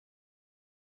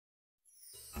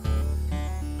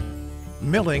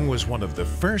Milling was one of the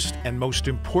first and most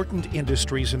important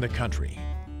industries in the country.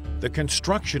 The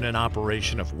construction and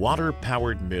operation of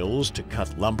water-powered mills to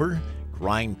cut lumber,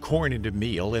 grind corn into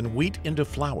meal, and wheat into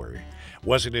flour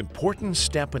was an important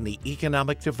step in the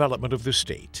economic development of the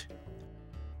state.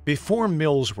 Before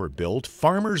mills were built,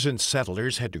 farmers and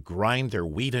settlers had to grind their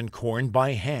wheat and corn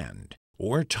by hand,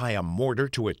 or tie a mortar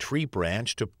to a tree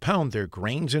branch to pound their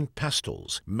grains in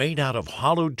pestles made out of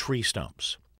hollowed tree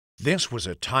stumps. This was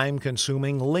a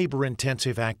time-consuming,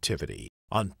 labor-intensive activity,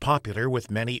 unpopular with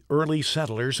many early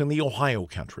settlers in the Ohio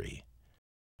country.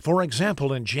 For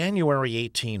example, in January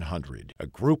 1800, a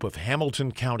group of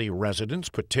Hamilton County residents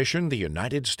petitioned the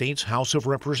United States House of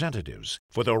Representatives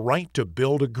for the right to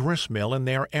build a grist mill in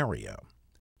their area.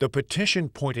 The petition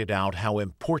pointed out how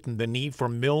important the need for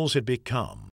mills had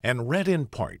become, and read in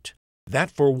part,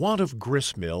 that for want of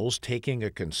grist mills taking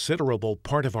a considerable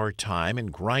part of our time in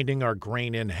grinding our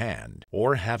grain in hand,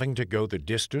 or having to go the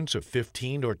distance of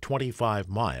 15 or 25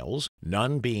 miles,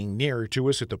 none being near to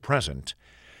us at the present,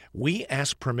 we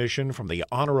ask permission from the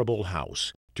Honorable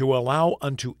House to allow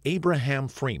unto Abraham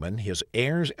Freeman his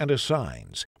heirs and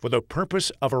assigns for the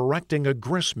purpose of erecting a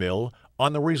grist mill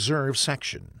on the reserve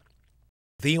section.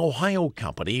 The Ohio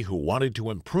Company, who wanted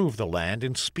to improve the land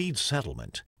and speed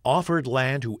settlement, offered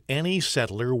land to any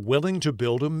settler willing to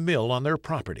build a mill on their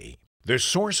property. The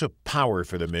source of power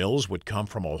for the mills would come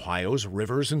from Ohio's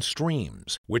rivers and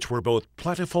streams, which were both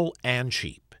plentiful and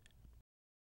cheap.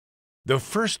 The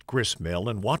first grist mill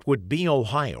in what would be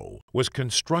Ohio was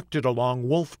constructed along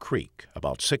Wolf Creek,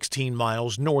 about 16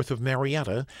 miles north of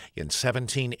Marietta, in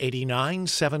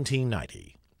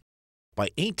 1789-1790. By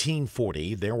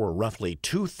 1840, there were roughly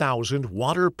 2,000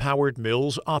 water-powered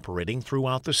mills operating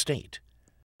throughout the state.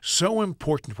 So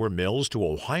important were mills to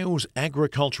Ohio's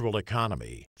agricultural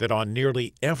economy that on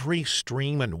nearly every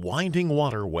stream and winding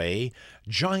waterway,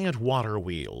 giant water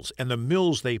wheels and the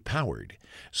mills they powered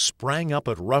sprang up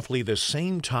at roughly the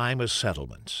same time as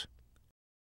settlements.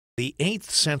 The 8th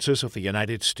Census of the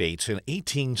United States in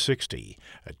 1860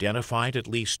 identified at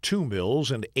least 2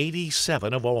 mills in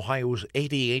 87 of Ohio's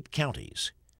 88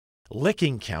 counties.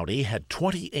 Licking County had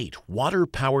 28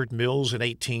 water-powered mills in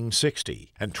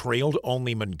 1860 and trailed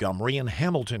only Montgomery and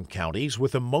Hamilton counties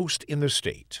with the most in the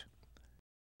state.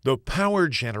 The power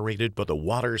generated by the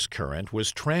water's current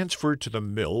was transferred to the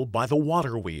mill by the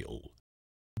water wheel.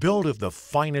 Built of the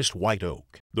finest white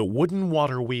oak, the wooden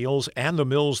water wheels and the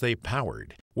mills they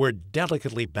powered were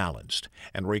delicately balanced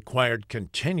and required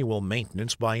continual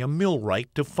maintenance by a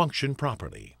millwright to function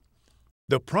properly.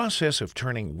 The process of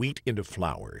turning wheat into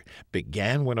flour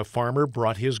began when a farmer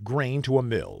brought his grain to a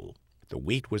mill. The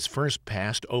wheat was first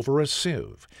passed over a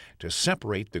sieve to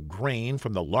separate the grain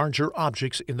from the larger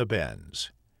objects in the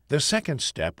bends. The second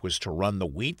step was to run the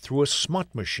wheat through a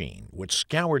smut machine, which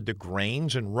scoured the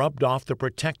grains and rubbed off the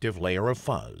protective layer of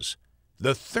fuzz.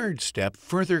 The third step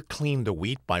further cleaned the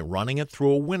wheat by running it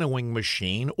through a winnowing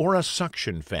machine or a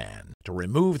suction fan to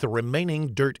remove the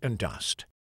remaining dirt and dust.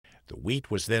 The wheat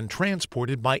was then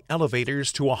transported by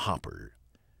elevators to a hopper.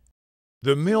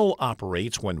 The mill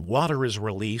operates when water is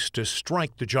released to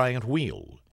strike the giant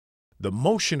wheel. The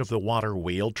motion of the water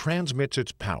wheel transmits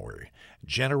its power,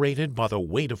 generated by the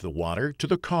weight of the water, to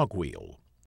the cogwheel.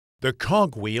 The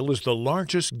cogwheel is the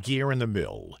largest gear in the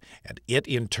mill, and it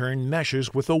in turn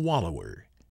meshes with the wallower.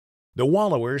 The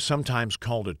wallower, sometimes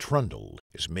called a trundle,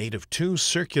 is made of 2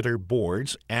 circular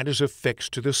boards and is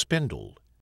affixed to the spindle.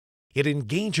 It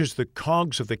engages the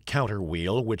cogs of the counter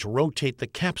wheel, which rotate the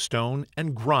capstone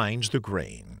and grinds the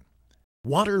grain.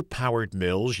 Water-powered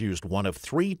mills used one of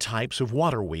 3 types of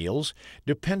water wheels,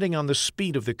 depending on the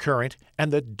speed of the current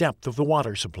and the depth of the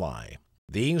water supply.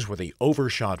 These were the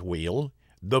overshot wheel,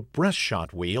 the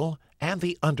breastshot wheel, and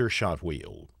the undershot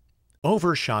wheel.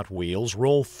 Overshot wheels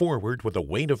roll forward with the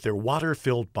weight of their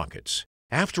water-filled buckets.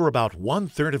 After about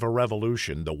 1/3 of a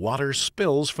revolution, the water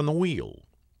spills from the wheel.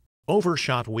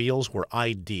 Overshot wheels were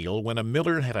ideal when a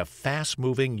miller had a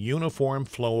fast-moving, uniform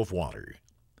flow of water.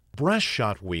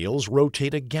 Breastshot wheels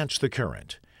rotate against the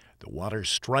current. The water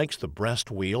strikes the breast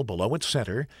wheel below its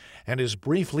center and is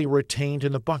briefly retained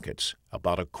in the buckets,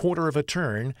 about 1/4 of a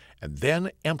turn, and then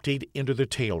emptied into the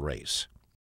tail race.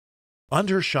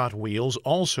 Undershot wheels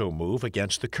also move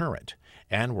against the current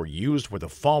and were used where the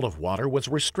fall of water was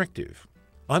restrictive.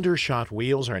 Undershot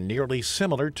wheels are nearly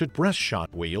similar to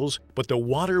breastshot wheels, but the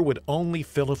water would only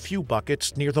fill a few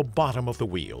buckets near the bottom of the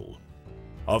wheel.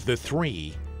 Of the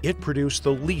 3, it produced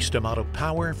the least amount of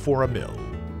power for a mill.